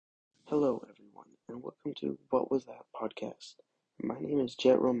Hello, everyone, and welcome to What Was That podcast. My name is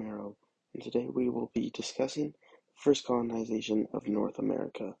Jet Romero, and today we will be discussing the first colonization of North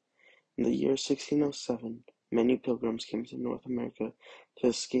America. In the year 1607, many pilgrims came to North America to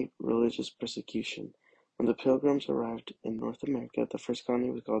escape religious persecution. When the pilgrims arrived in North America, the first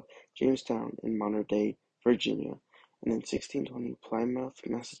colony was called Jamestown in modern-day Virginia, and in 1620, Plymouth,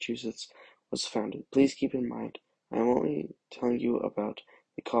 Massachusetts was founded. Please keep in mind, I am only telling you about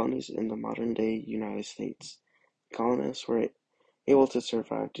the colonies in the modern-day United States. Colonists were able to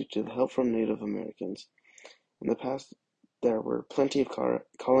survive due to the help from Native Americans. In the past, there were plenty of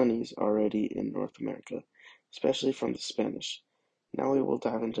colonies already in North America, especially from the Spanish. Now we will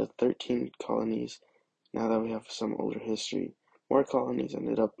dive into 13 colonies now that we have some older history. More colonies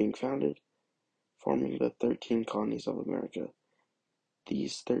ended up being founded, forming the 13 colonies of America.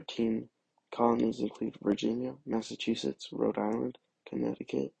 These 13 colonies include Virginia, Massachusetts, Rhode Island,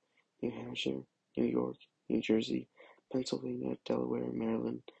 Connecticut, New Hampshire, New York, New Jersey, Pennsylvania, Delaware,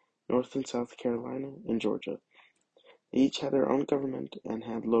 Maryland, North and South Carolina, and Georgia. They each had their own government and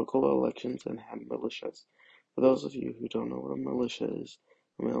had local elections and had militias. For those of you who don't know what a militia is,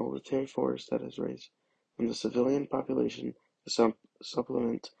 a military force that is raised from the civilian population to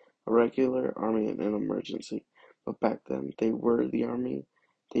supplement a regular army in an emergency. But back then, they were the army.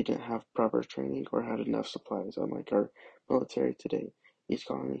 They didn't have proper training or had enough supplies, unlike our military today. Each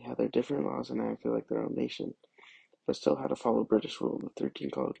colony had their different laws and acted like their own nation, but still had to follow British rule. The 13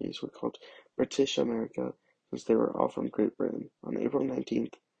 colonies were called British America since they were all from Great Britain. On April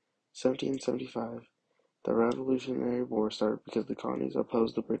 19th, 1775, the Revolutionary War started because the colonies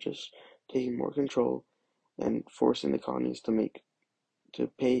opposed the British taking more control and forcing the colonies to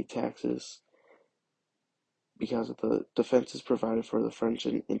pay taxes because of the defenses provided for the French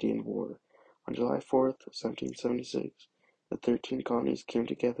and Indian War. On July 4th, 1776, the 13 colonies came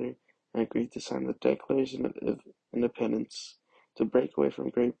together and agreed to sign the Declaration of Independence to break away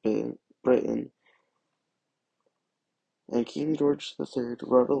from Great Britain, and King George III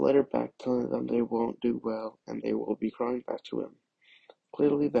wrote a letter back telling them they won't do well and they will be crawling back to him.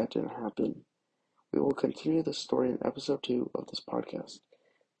 Clearly that didn't happen. We will continue the story in episode 2 of this podcast.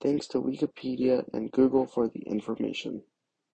 Thanks to Wikipedia and Google for the information.